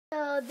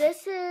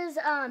this is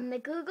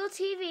the Google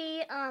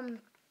TV.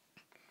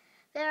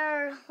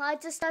 There are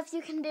lots of stuff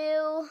you can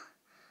do.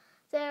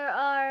 There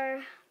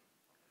are,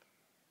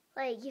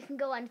 like, you can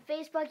go on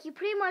Facebook. You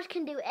pretty much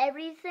can do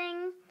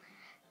everything.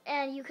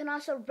 And you can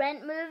also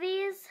rent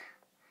movies,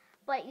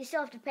 but you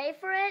still have to pay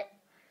for it.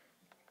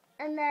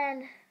 And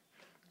then,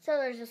 so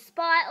there's a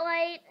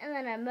spotlight, and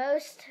then a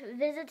most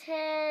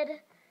visited,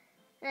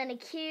 and then a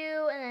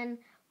queue, and then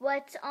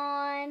what's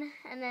on,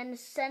 and then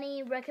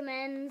Sony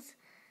recommends.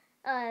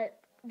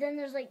 Then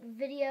there's like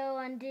video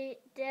on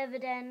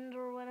dividend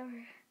or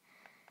whatever.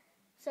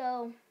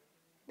 So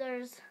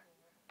there's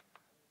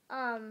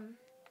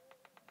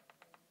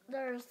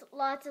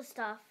lots of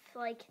stuff.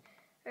 Like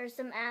there's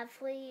some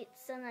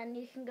athletes, and then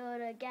you can go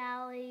to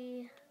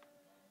galley.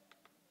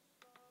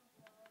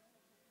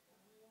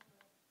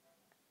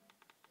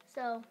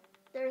 So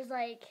there's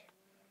like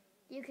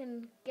you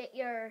can get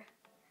your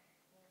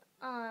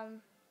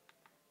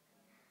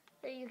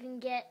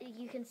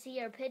you can see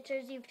your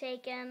pictures you've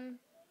taken.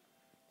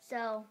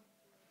 So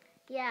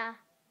yeah.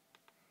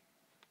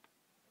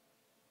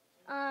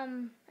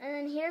 And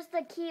then here's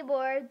the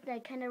keyboard,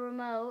 that kind of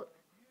remote.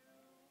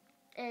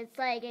 It's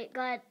like it's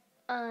got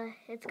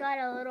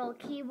a little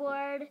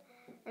keyboard,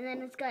 and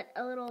then it's got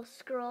a little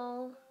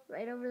scroll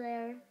right over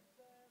there.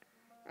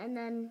 And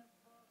then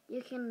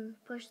you can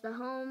push the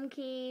home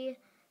key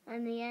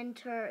and the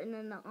enter and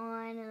then the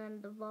on and then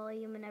the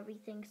volume and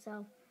everything.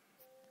 So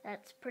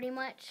that's pretty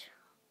much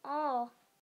all.